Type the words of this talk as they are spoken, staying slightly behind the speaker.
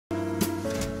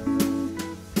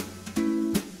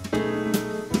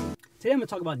Today I'm going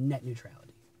to talk about net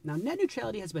neutrality. Now, net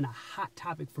neutrality has been a hot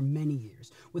topic for many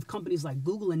years, with companies like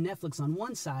Google and Netflix on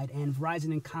one side and Verizon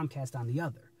and Comcast on the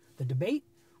other. The debate?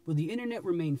 Will the internet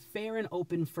remain fair and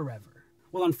open forever?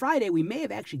 Well, on Friday, we may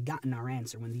have actually gotten our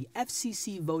answer when the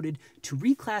FCC voted to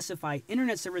reclassify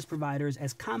internet service providers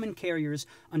as common carriers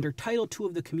under Title II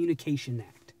of the Communication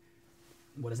Act.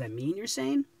 What does that mean, you're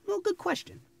saying? Well, good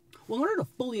question. Well, in order to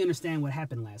fully understand what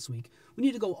happened last week, we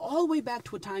need to go all the way back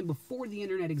to a time before the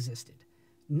internet existed,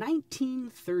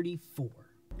 1934.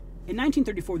 In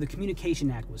 1934, the Communication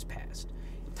Act was passed.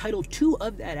 Title II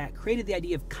of that act created the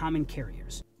idea of common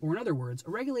carriers, or in other words,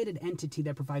 a regulated entity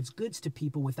that provides goods to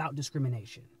people without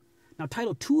discrimination. Now,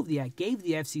 Title II of the act gave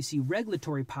the FCC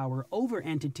regulatory power over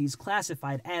entities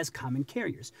classified as common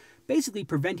carriers, basically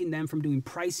preventing them from doing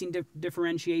pricing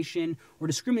differentiation or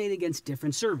discriminating against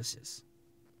different services.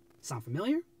 Sound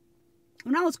familiar?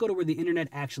 Well, now let's go to where the internet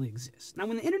actually exists. Now,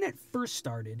 when the internet first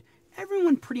started,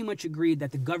 everyone pretty much agreed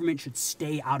that the government should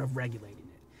stay out of regulating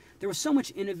it. There was so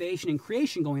much innovation and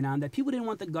creation going on that people didn't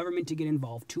want the government to get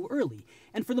involved too early,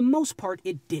 and for the most part,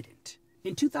 it didn't.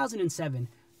 In 2007,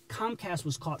 Comcast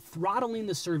was caught throttling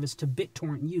the service to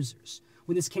BitTorrent users.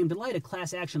 When this came to light, a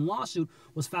class action lawsuit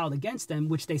was filed against them,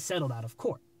 which they settled out of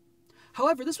court.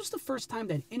 However, this was the first time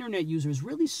that internet users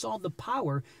really saw the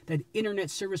power that internet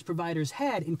service providers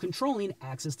had in controlling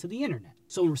access to the internet.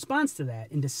 So in response to that,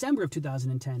 in December of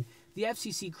 2010, the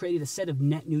FCC created a set of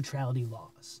net neutrality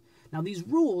laws. Now, these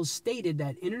rules stated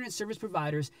that internet service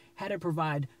providers had to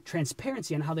provide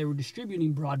transparency on how they were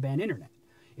distributing broadband internet.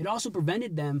 It also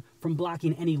prevented them from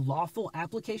blocking any lawful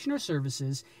application or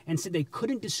services and said they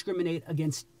couldn't discriminate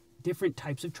against different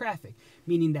types of traffic,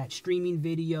 meaning that streaming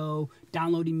video,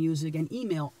 downloading music, and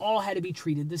email all had to be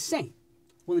treated the same.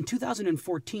 Well, in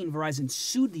 2014, Verizon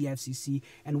sued the FCC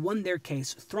and won their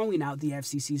case, throwing out the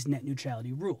FCC's net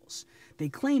neutrality rules. They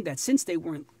claimed that since they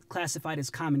weren't classified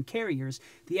as common carriers,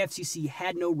 the FCC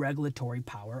had no regulatory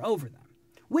power over them.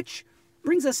 Which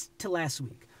brings us to last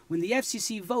week, when the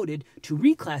FCC voted to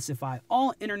reclassify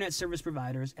all internet service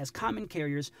providers as common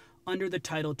carriers under the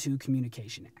Title II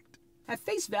Communication Act. At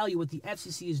face value, what the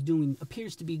FCC is doing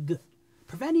appears to be good.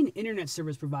 Preventing internet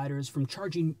service providers from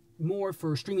charging more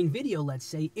for streaming video, let's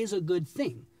say, is a good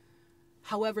thing.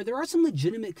 However, there are some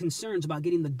legitimate concerns about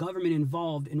getting the government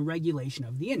involved in regulation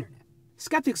of the internet.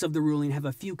 Skeptics of the ruling have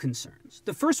a few concerns.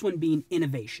 The first one being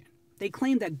innovation. They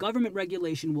claim that government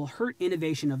regulation will hurt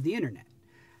innovation of the internet.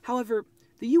 However,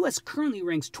 the US currently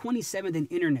ranks 27th in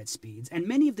internet speeds, and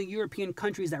many of the European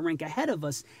countries that rank ahead of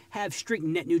us have strict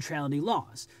net neutrality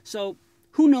laws. So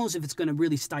who knows if it's going to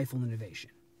really stifle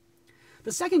innovation.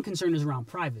 The second concern is around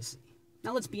privacy.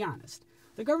 Now let's be honest.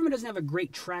 The government doesn't have a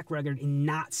great track record in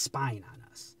not spying on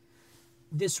us.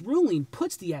 This ruling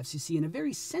puts the FCC in a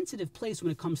very sensitive place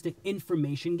when it comes to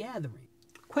information gathering.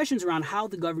 Questions around how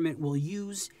the government will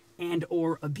use and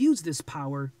or abuse this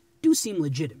power do seem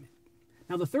legitimate.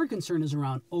 Now, the third concern is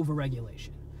around overregulation.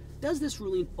 Does this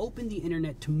ruling open the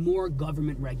internet to more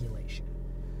government regulation?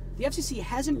 The FCC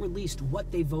hasn't released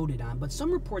what they voted on, but some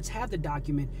reports have the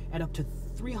document at up to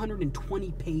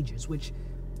 320 pages, which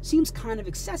seems kind of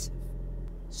excessive.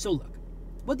 So look,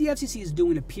 what the FCC is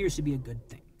doing appears to be a good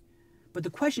thing. But the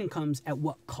question comes, at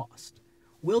what cost?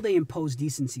 Will they impose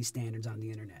decency standards on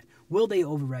the internet? Will they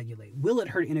overregulate? Will it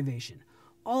hurt innovation?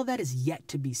 All of that is yet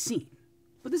to be seen.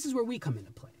 But this is where we come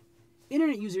into play.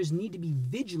 Internet users need to be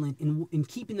vigilant in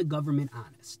keeping the government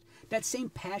honest. That same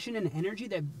passion and energy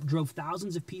that drove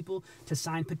thousands of people to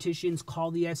sign petitions, call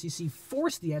the FCC,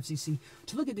 force the FCC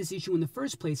to look at this issue in the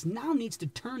first place, now needs to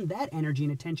turn that energy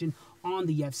and attention on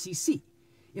the FCC.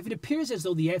 If it appears as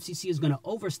though the FCC is going to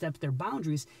overstep their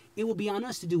boundaries, it will be on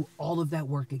us to do all of that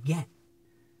work again.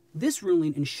 This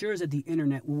ruling ensures that the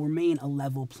internet will remain a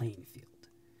level playing field.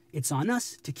 It's on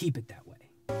us to keep it that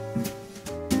way.